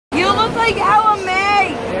look like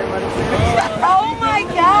EllaMai. Oh my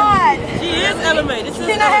God. She is EllaMai. This is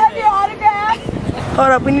Can I have your autograph? Hold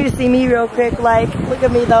up, we need to see me real quick. Like, look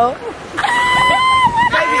at me though.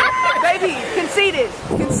 Baby, conceited,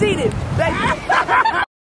 baby.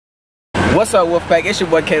 What's up, Wolfpack? It's your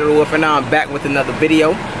boy Kato the Wolf, and now I'm back with another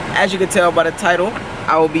video. As you can tell by the title,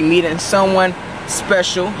 I will be meeting someone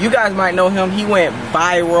special. You guys might know him. He went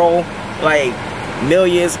viral, like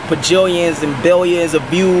millions, bajillions, and billions of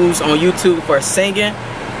views on YouTube for singing.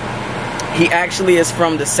 He actually is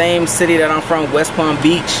from the same city that I'm from, West Palm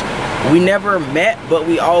Beach. We never met, but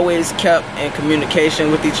we always kept in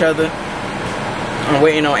communication with each other. I'm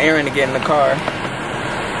waiting on Erin to get in the car.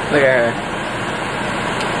 Look at her.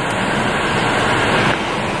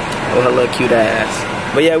 Oh, her little cute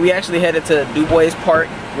ass. But yeah, we actually headed to Du Bois Park,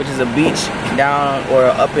 which is a beach down or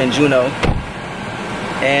up in Juneau.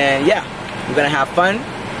 And yeah, we're gonna have fun.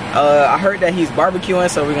 I heard that he's barbecuing,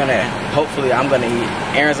 so we're gonna, hopefully I'm gonna eat.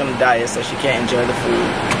 Erin's on the diet, so she can't enjoy the food.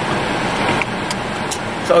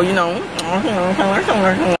 So, you know,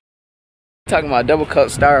 talking about double cup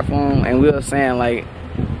styrofoam, and we were saying, like,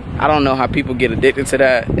 I don't know how people get addicted to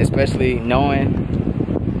that, especially knowing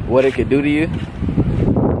what it could do to you.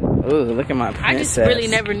 Ooh, look at my princess. I just really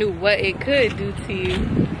never knew what it could do to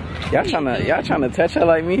you. Y'all trying to touch her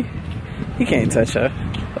like me? You can't touch her.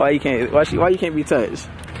 Why you can't? Why you can't be touched?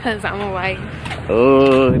 Cause I'm a wife.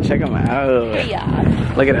 Oh, check them out. Hey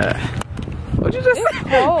y'all. Look at that. What'd you just say?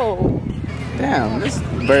 Oh. Damn, this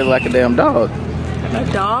bird like a damn dog. A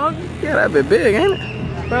dog? Yeah, that bit big, ain't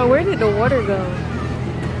it? Bro, where did the water go?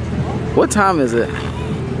 What time is it?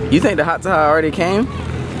 You think the hot tub already came?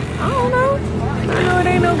 I don't know. I know it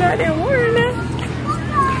ain't no goddamn water in there.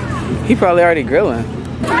 He probably already grilling.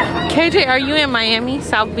 KJ, are you in Miami,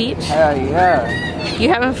 South Beach? Hell yeah. You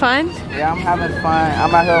having fun? Yeah, I'm having fun.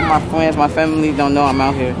 I'm out here with my friends. My family don't know I'm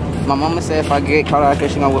out here. My mama said if I get caught out here,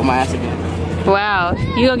 she gonna whip my ass again. Wow.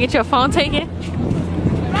 You gonna get your phone taken?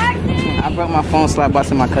 I broke my phone slap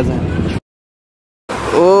busting my cousin.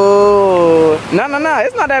 Oh, no.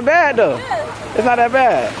 It's not that bad though. It's not that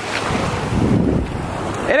bad.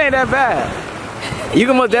 It ain't that bad. You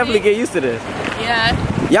can most definitely get used to this. Yeah.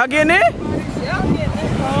 Y'all getting in? Yeah, I'm getting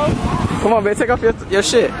in. Come on, babe. Take off your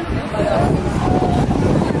shit.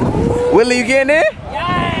 Willie, you getting in?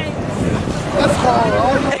 Yes. That's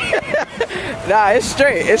hard. Nah, it's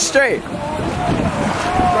straight. It's straight.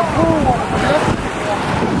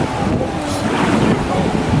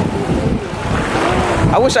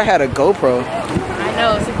 I wish I had a GoPro. I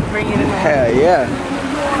know, so you can bring it in. Hell yeah.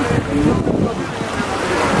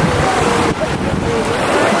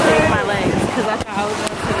 I shaved my legs because I thought I was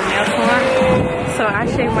going to the nail salon. So I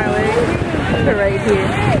shaved my legs right here.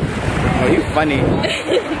 Oh, you funny.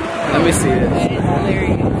 Let me see this. That is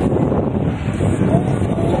hilarious.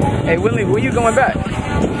 Hey, Willie, where you going back?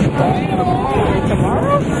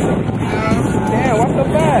 Tomorrow? Damn, what's so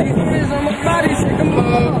fast?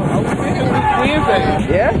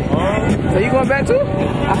 Yeah? So you going back too?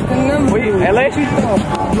 Where you, LA?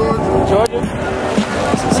 Georgia?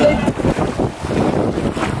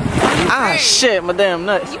 Ah, shit, my damn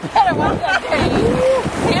nuts. You better watch that camera.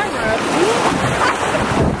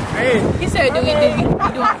 He said, we doing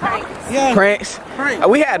pranks. Yeah. Pranks?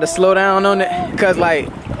 We had to slow down on it, because, like,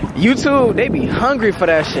 YouTube, they be hungry for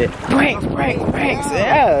that shit. Pranks.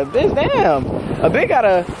 Yeah, bitch, damn. A bitch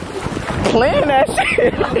gotta plan that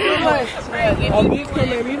shit. A bitch come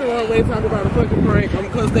at me the wrong way talking about a fucking prank. I'm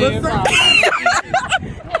gonna stay inside.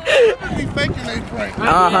 They faking they prank.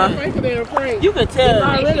 Faking they prank. You can tell. It's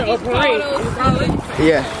already a prank.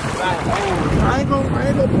 Yeah. I ain't gonna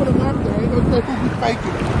put them out there. I ain't gonna say who be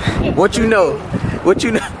faking it. What you know? What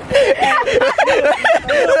you know?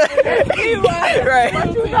 Right. What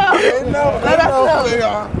you know?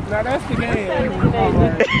 Now that's the game.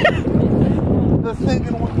 The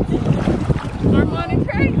singing one. Harmonic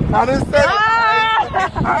track? I didn't say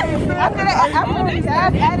After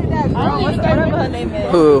that, added that girl, whatever her name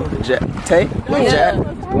is. Who? Tay? Jack?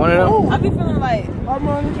 One of them? I be feeling like,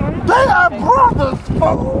 they are brothers,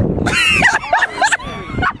 folks.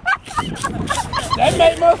 That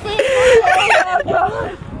made more sense.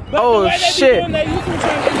 Oh, shit.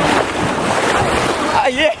 Ah,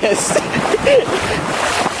 yes.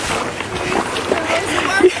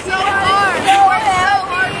 so hard.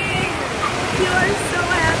 You are so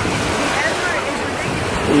happy. Ezra is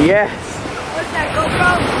ridiculous. Yes. What's that,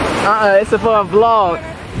 GoPro? It's for a vlog.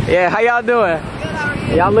 Yeah, how y'all doing? Good, how are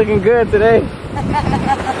you? Y'all looking good today. You're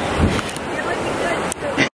looking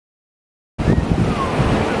good.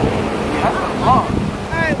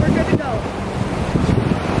 Alright, we're good to go.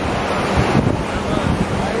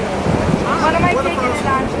 What am I taking it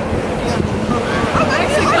on?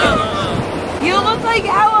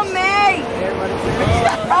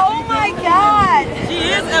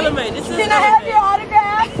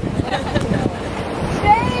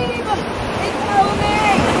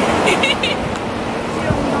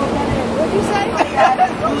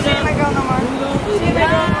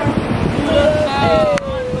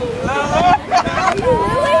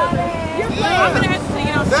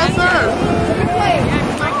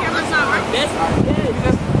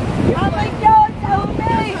 I'm like, yo, it's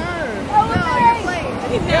EllaMai. EllaMai.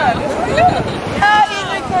 Yeah. He's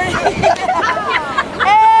recording.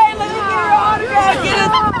 Hey, let me get your autograph. Get it.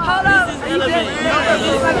 Hold up.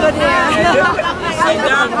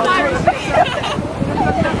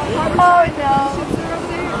 Oh no.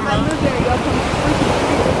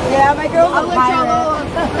 Yeah, my girl's a pirate.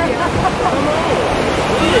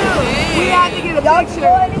 We have to get a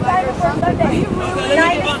picture.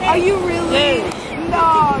 Are you really? No.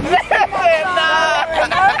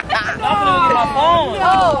 My phone.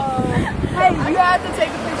 No. Hey, you have to take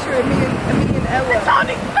a picture of me and Ella.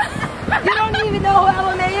 You don't even know who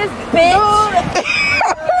EllaMai is, bitch.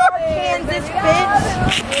 Kansas,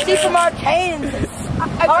 bitch. She's from Arkansas.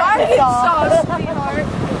 Arkansas, sweetheart.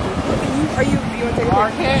 Are you want to take a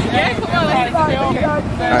picture? Yeah, come on, let's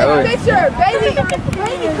Take a picture, baby.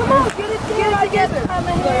 Baby, come on, get it together.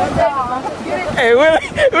 Hey, Willie.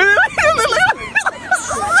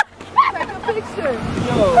 Take a picture.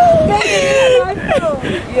 Yo. Baby,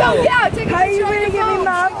 yeah, take a picture. How you really give me my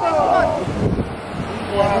phone?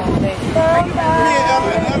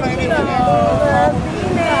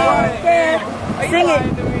 Sing it,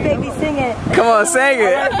 baby, sing it. Come on, sing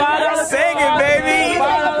it. Sing it, baby.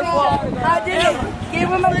 I did it. Give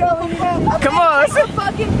him a go. Come on. Take a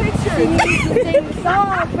fucking picture. You need to sing the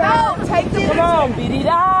song, bro. No, take the picture. Come on,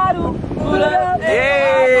 biddy-da-doo. Yeah.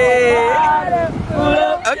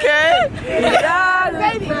 Okay.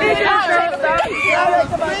 Baby,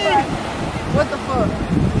 what the fuck?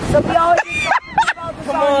 So we always about the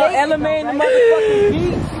Come on, EllaMai in the motherfucking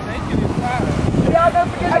beat. We all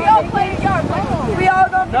gonna forget about playing yard. We all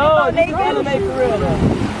gonna forget about naked. EllaMai for real though.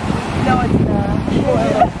 No, it's not.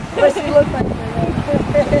 But she looks like her.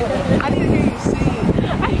 I need to hear you sing.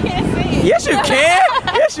 I can't sing. Yes, you can.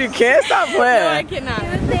 Yes, you can. Stop No, I playing. cannot. You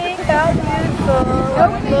think I'm beautiful?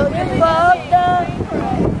 I'm looking fucked up.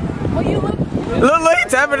 Well, you look. Look, he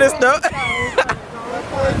tapping this stuff.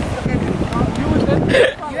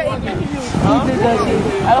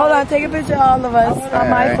 Hold on, take a picture of all of us on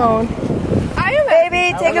my phone.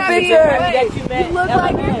 Baby, take a picture. You look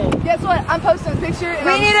like her. Guess what? I'm posting a picture. And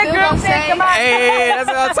we need a group pic. Come on. Hey, that's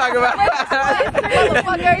what I'm talking about.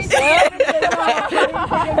 Motherfuckers.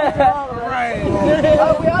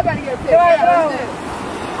 Oh, we all gotta get a picture.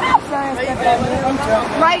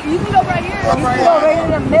 Right, you can go right here. You can go right in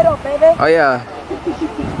the middle, baby. Oh, yeah.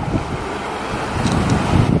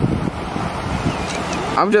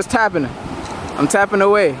 I'm just tapping it. I'm tapping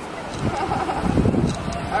away.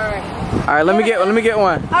 All right, let me get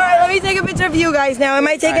one. All right, let me take a picture of you guys now. Am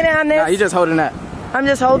I taking it on this? Nah, you just holding that. I'm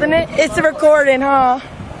just holding it? It's the recording, huh?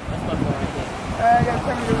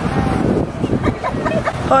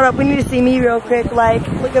 Hold up, we need to see me real quick. Like,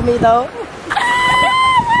 look at me though.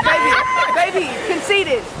 Baby,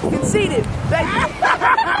 conceited.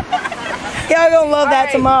 Y'all gonna love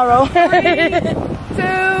that tomorrow. 3, 2,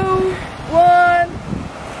 1.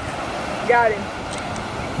 Got him.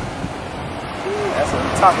 That's what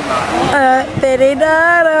I'm talking about.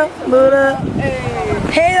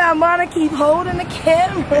 Hey, I'm gonna keep holding the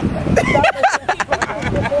camera.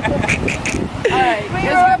 Alright,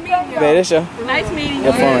 Babe, this your Nice meeting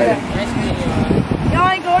you. phone right there. Nice meeting you.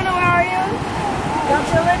 y'all ain't going nowhere, are you? Y'all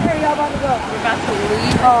chilling or y'all about to go? We're about to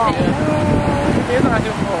leave. Oh.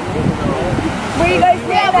 Where you guys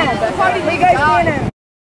staying at? Where you guys staying at?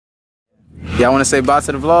 Y'all want to say bye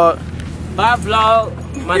to the vlog? Bye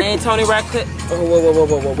vlog. My name Tony Rackett.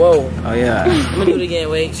 Whoa. Oh, yeah. I'm gonna do it again,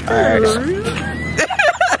 wait. Alright.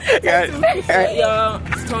 Y'all,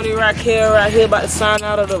 it's Tony Rackett right here about to sign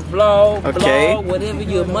out of the vlog. Okay. Vlog, whatever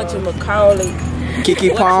you call it. Kiki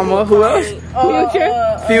Palmer, who else?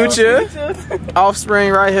 Future.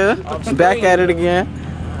 Offspring right here. Back at it again.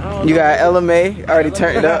 You got EllaMai, already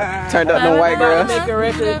turned up them white girls. Make a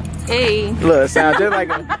record. Hey. Look, sound just like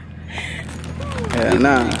a... Yeah,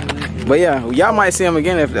 nah. But yeah, y'all might see him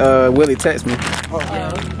again if Willie texts me.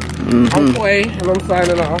 I'm Quay, and I'm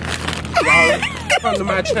signing off. Come to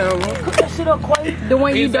my channel. The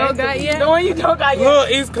one you don't got yet? The one you don't got yet? Look,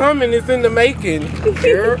 it's coming. It's in the making.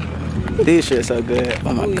 These shit so good.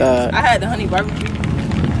 Oh my god. I had the honey barbecue.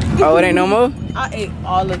 Oh, it ain't no more? I ate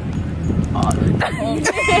all of it.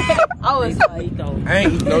 I was like, I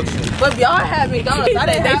ain't eat no chips. but y'all had McDonald's. I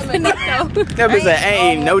didn't have McDonald's. That bitch said,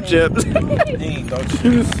 ain't no chips. Ain't no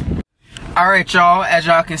chips. Alright, y'all. As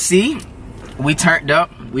y'all can see, we turned up.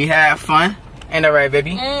 We had fun. Ain't that right,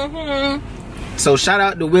 baby? So shout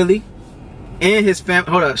out to Willie and his family.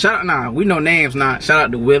 Hold up. Shout out. Nah, we know names now. Shout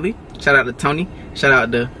out to Willie. Shout out to Tony. Shout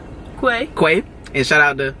out to Quay. And shout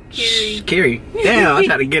out to Carrie. Damn, I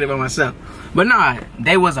tried to get it by myself. But nah,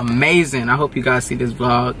 they was amazing. I hope you guys see this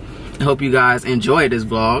vlog. I hope you guys enjoyed this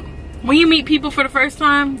vlog. When you meet people for the first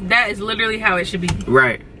time, that is literally how it should be.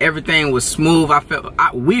 Right. Everything was smooth.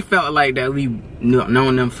 We felt like that we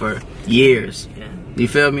known them for years. Yeah. You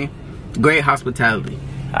feel me? Great hospitality.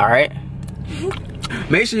 All right.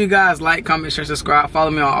 Make sure you guys like, comment, share, subscribe. Follow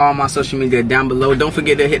me on all my social media down below. Don't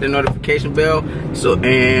forget to hit the notification bell.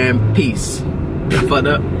 And peace. I fucked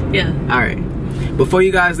up? Yeah. All right. Before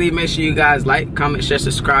you guys leave, make sure you guys like, comment, share,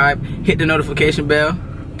 subscribe. Hit the notification bell.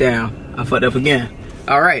 Damn, I fucked up again.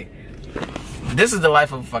 All right. This is the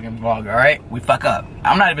life of a fucking vlog, all right? We fuck up.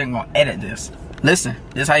 I'm not even gonna edit this. Listen,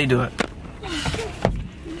 this is how you do it.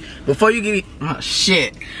 Before you give me, oh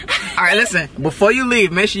shit. All right, listen, before you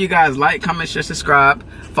leave, make sure you guys like, comment, share, subscribe.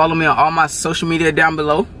 Follow me on all my social media down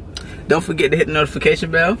below. Don't forget to hit the notification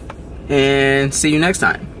bell. And see you next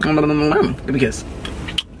time. Give me a kiss.